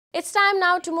It's time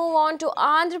now to move on to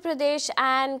Andhra Pradesh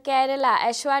and Kerala.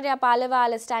 Aishwarya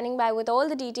Paliwal is standing by with all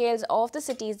the details of the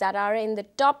cities that are in the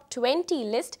top 20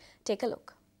 list. Take a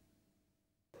look.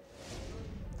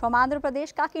 From Andhra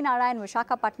Pradesh, Kakinada and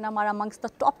Visakhapatnam are amongst the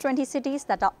top 20 cities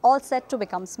that are all set to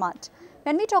become smart.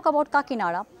 When we talk about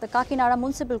Kakinada, the Kakinada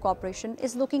Municipal Corporation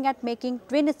is looking at making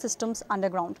drainage systems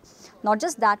underground. Not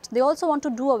just that, they also want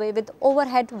to do away with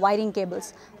overhead wiring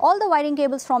cables. All the wiring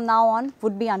cables from now on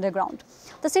would be underground.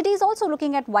 The city is also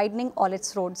looking at widening all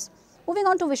its roads. Moving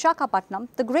on to Visakhapatnam,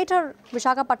 the Greater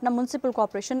Visakhapatnam Municipal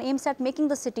Corporation aims at making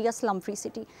the city a slum-free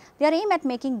city. They are aimed at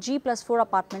making G+4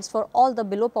 apartments for all the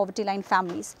below poverty line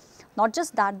families. Not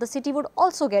just that, the city would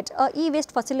also get a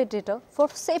e-waste facilitator for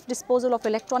safe disposal of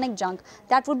electronic junk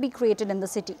that would be created in the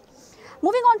city.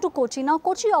 Moving on to Kochi, now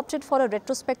Kochi opted for a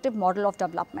retrospective model of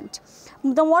development.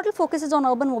 The model focuses on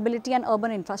urban mobility and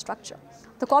urban infrastructure.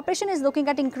 The corporation is looking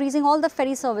at increasing all the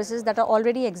ferry services that are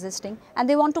already existing, and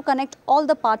they want to connect all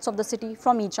the parts of the city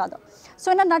from each other.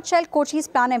 So in a nutshell, Kochi's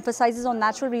plan emphasizes on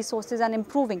natural resources and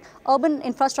improving urban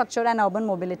infrastructure and urban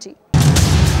mobility.